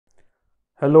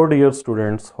Hello dear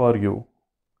students, how are you?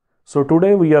 So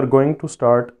today we are going to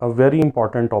start a very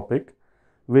important topic,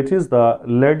 which is the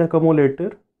lead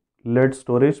accumulator, lead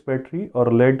storage battery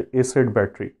or lead acid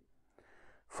battery.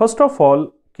 First of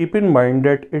all, keep in mind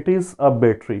that it is a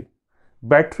battery.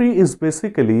 Battery is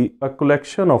basically a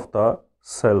collection of the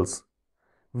cells.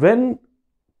 When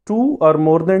two or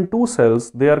more than two cells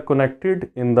they are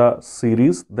connected in the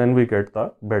series, then we get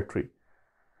the battery.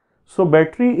 So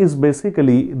battery is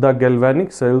basically the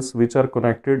galvanic cells which are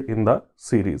connected in the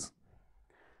series.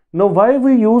 Now why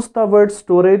we use the word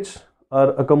storage or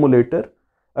accumulator?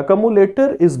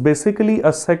 Accumulator is basically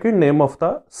a second name of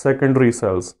the secondary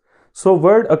cells. So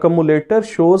word accumulator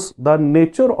shows the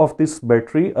nature of this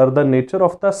battery or the nature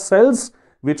of the cells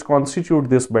which constitute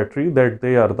this battery, that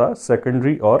they are the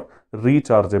secondary or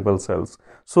rechargeable cells.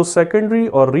 So secondary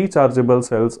or rechargeable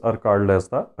cells are called as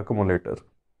the accumulator.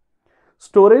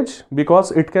 Storage,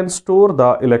 because it can store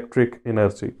the electric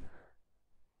energy.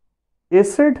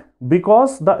 Acid,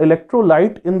 because the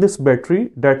electrolyte in this battery,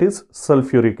 that is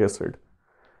sulfuric acid.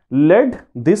 Lead,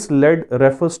 this lead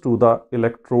refers to the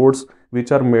electrodes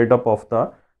which are made up of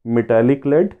the metallic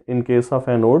lead in case of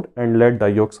anode and lead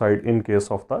dioxide in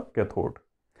case of the cathode.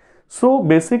 So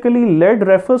basically lead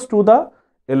refers to the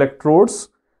electrodes,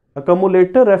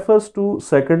 accumulator refers to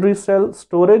secondary cell,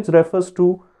 storage refers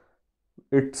to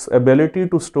its ability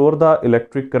to store the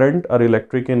electric current or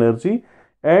electric energy,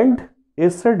 and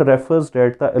acid refers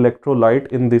that the electrolyte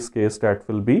in this case that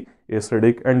will be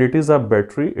acidic, and it is a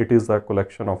battery, it is the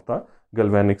collection of the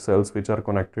galvanic cells which are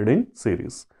connected in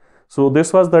series. So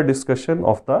this was the discussion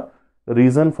of the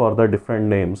reason for the different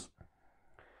names.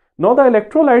 Now the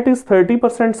electrolyte is 30%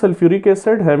 sulfuric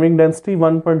acid having density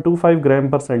 1.25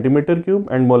 gram per centimeter cube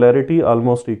and molarity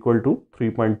almost equal to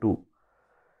 3.2.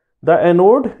 The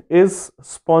anode is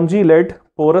spongy lead,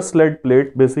 porous lead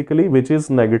plate basically, which is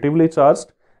negatively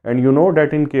charged, and you know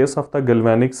that in case of the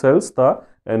galvanic cells the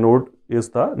anode is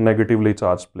the negatively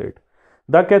charged plate.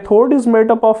 The cathode is made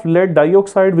up of lead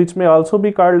dioxide, which may also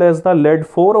be called as the lead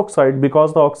 4 oxide,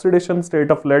 because the oxidation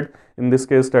state of lead in this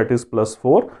case that is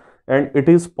 +4, and it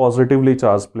is positively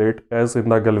charged plate, as in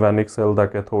the galvanic cell the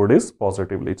cathode is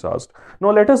positively charged.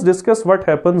 Now let us discuss what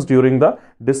happens during the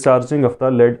discharging of the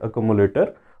lead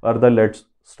accumulator or the lead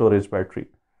storage battery.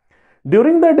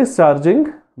 During the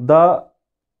discharging, the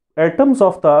atoms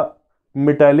of the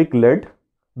metallic lead,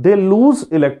 they lose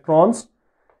electrons,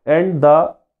 and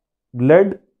the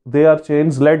lead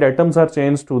atoms are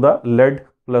changed to the lead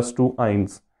 +2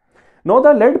 ions. Now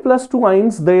the lead +2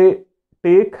 ions, they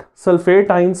take sulfate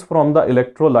ions from the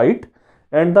electrolyte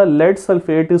and the lead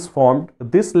sulfate is formed.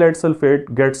 This lead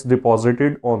sulfate gets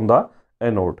deposited on the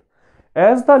anode.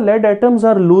 As the lead atoms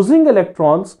are losing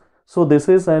electrons, so this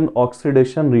is an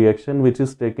oxidation reaction which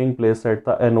is taking place at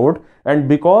the anode, and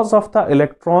because of the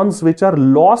electrons which are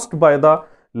lost by the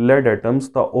lead atoms,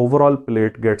 the overall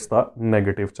plate gets the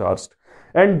negative charged,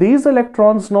 and these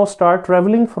electrons now start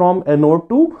traveling from anode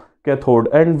to cathode,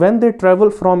 and when they travel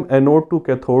from anode to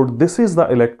cathode, this is the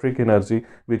electric energy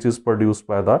which is produced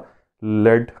by the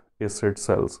lead acid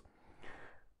cells.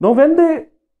 Now when they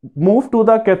move to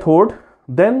the cathode,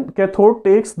 then cathode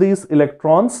takes these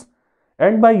electrons,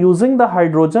 and by using the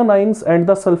hydrogen ions and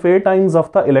the sulfate ions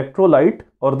of the electrolyte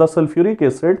or the sulfuric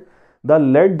acid, the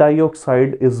lead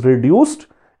dioxide is reduced,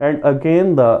 and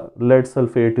again the lead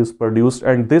sulfate is produced,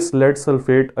 and this lead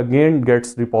sulfate again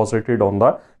gets deposited on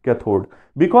the cathode.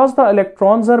 Because the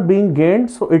electrons are being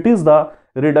gained, so it is the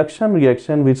reduction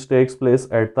reaction which takes place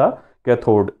at the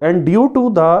cathode, and due to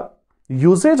the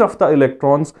usage of the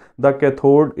electrons, the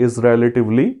cathode is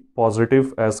relatively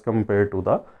positive as compared to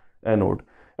the anode.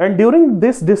 And during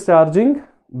this discharging,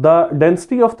 the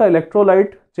density of the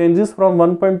electrolyte changes from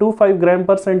 1.25 gram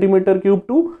per centimeter cube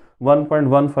to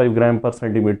 1.15 gram per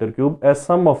centimeter cube as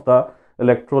sum of the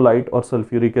electrolyte or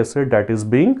sulfuric acid that is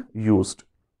being used.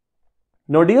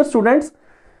 Now dear students,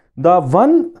 the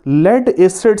one lead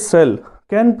acid cell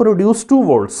can produce 2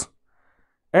 volts,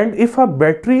 and if a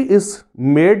battery is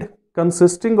made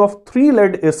consisting of 3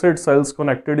 lead acid cells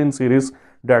connected in series,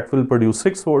 that will produce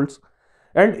 6 volts.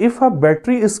 And if a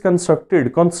battery is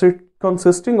constructed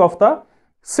consisting of the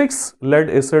 6 lead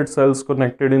acid cells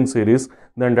connected in series,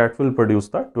 then that will produce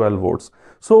the 12 volts.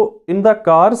 So in the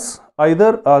cars,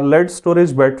 either a lead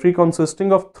storage battery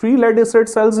consisting of 3 lead acid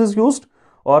cells is used,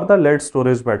 or the lead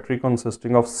storage battery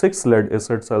consisting of 6 lead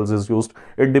acid cells is used.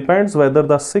 It depends whether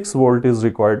the 6 volt is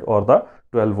required or the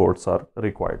 12 volts are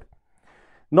required.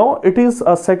 Now it is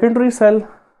a secondary cell.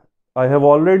 I have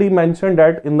already mentioned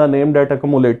that in the name that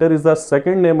accumulator is the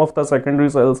second name of the secondary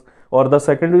cells, or the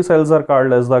secondary cells are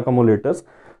called as the accumulators.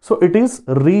 So it is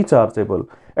rechargeable.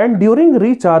 And during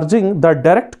recharging, the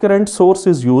direct current source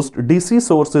is used, DC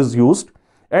source is used,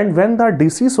 and when the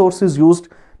DC source is used,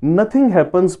 nothing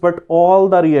happens but all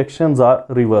the reactions are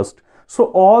reversed. So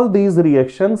all these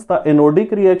reactions, the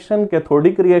anodic reaction,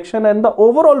 cathodic reaction, and the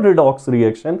overall redox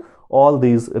reaction, all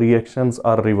these reactions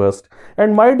are reversed.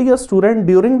 And my dear student,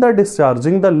 during the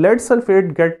discharging, the lead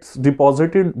sulfate gets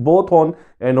deposited both on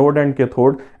anode and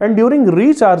cathode, and during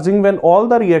recharging, when all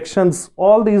the reactions,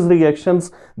 all these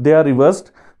reactions, they are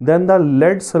reversed, then the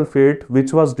lead sulfate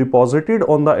which was deposited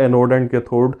on the anode and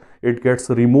cathode, it gets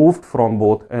removed from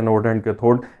both anode and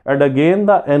cathode, and again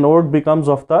the anode becomes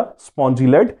of the spongy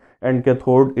lead and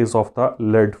cathode is of the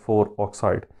lead 4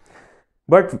 oxide.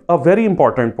 But a very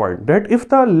important point, that if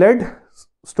the lead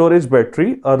storage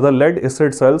battery or the lead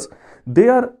acid cells, they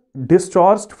are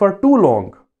discharged for too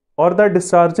long, or the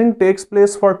discharging takes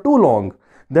place for too long,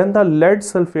 then the lead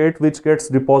sulfate which gets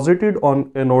deposited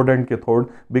on anode and cathode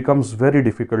becomes very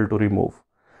difficult to remove,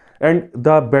 and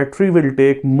the battery will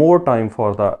take more time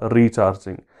for the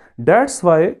recharging. That's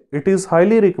why it is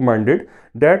highly recommended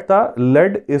that the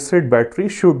lead acid battery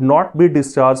should not be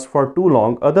discharged for too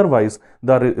long, otherwise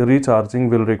the recharging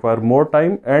will require more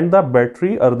time, and the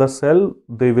battery or the cell,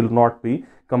 they will not be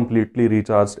completely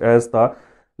recharged, as the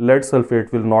lead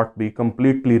sulfate will not be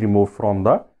completely removed from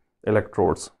the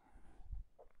electrodes.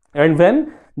 And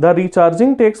when the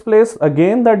recharging takes place,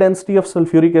 again the density of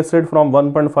sulfuric acid from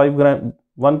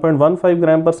 1.15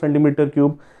 gram per centimeter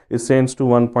cube is changed to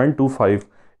 1.25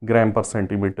 gram per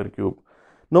centimeter cube.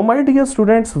 Now my dear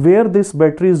students, where this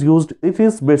battery is used, it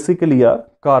is basically a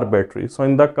car battery. So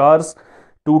in the cars,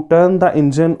 to turn the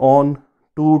engine on,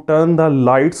 to turn the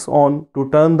lights on, to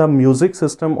turn the music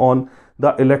system on,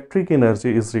 the electric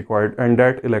energy is required, and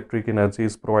that electric energy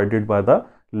is provided by the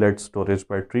lead storage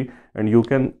battery, and you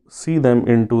can see them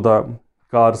into the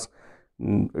cars.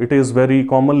 It is very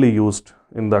commonly used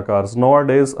in the cars.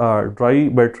 Nowadays dry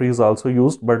battery is also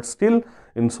used, but still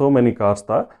in so many cars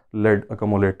the lead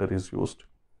accumulator is used.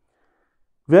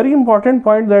 Very important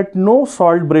point, that no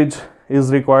salt bridge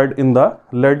is required in the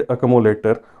lead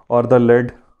accumulator or the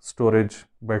lead storage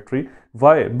battery.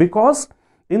 Why? Because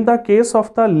in the case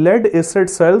of the lead acid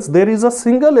cells, there is a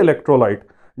single electrolyte,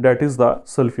 that is the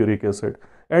sulfuric acid,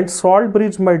 and salt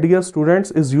bridge, my dear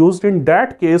students, is used in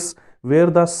that case where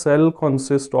the cell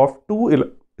consists of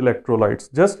two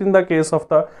electrolytes, just in the case of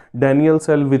the Daniel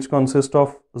cell, which consists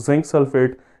of zinc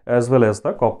sulfate as well as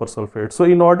the copper sulfate. So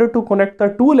in order to connect the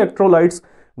two electrolytes,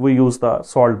 we use the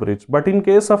salt bridge. But in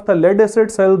case of the lead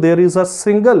acid cell, there is a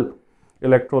single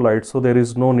electrolyte, so there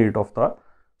is no need of the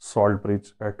salt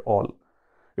bridge at all.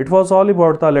 It was all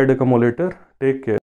about the lead accumulator. Take care.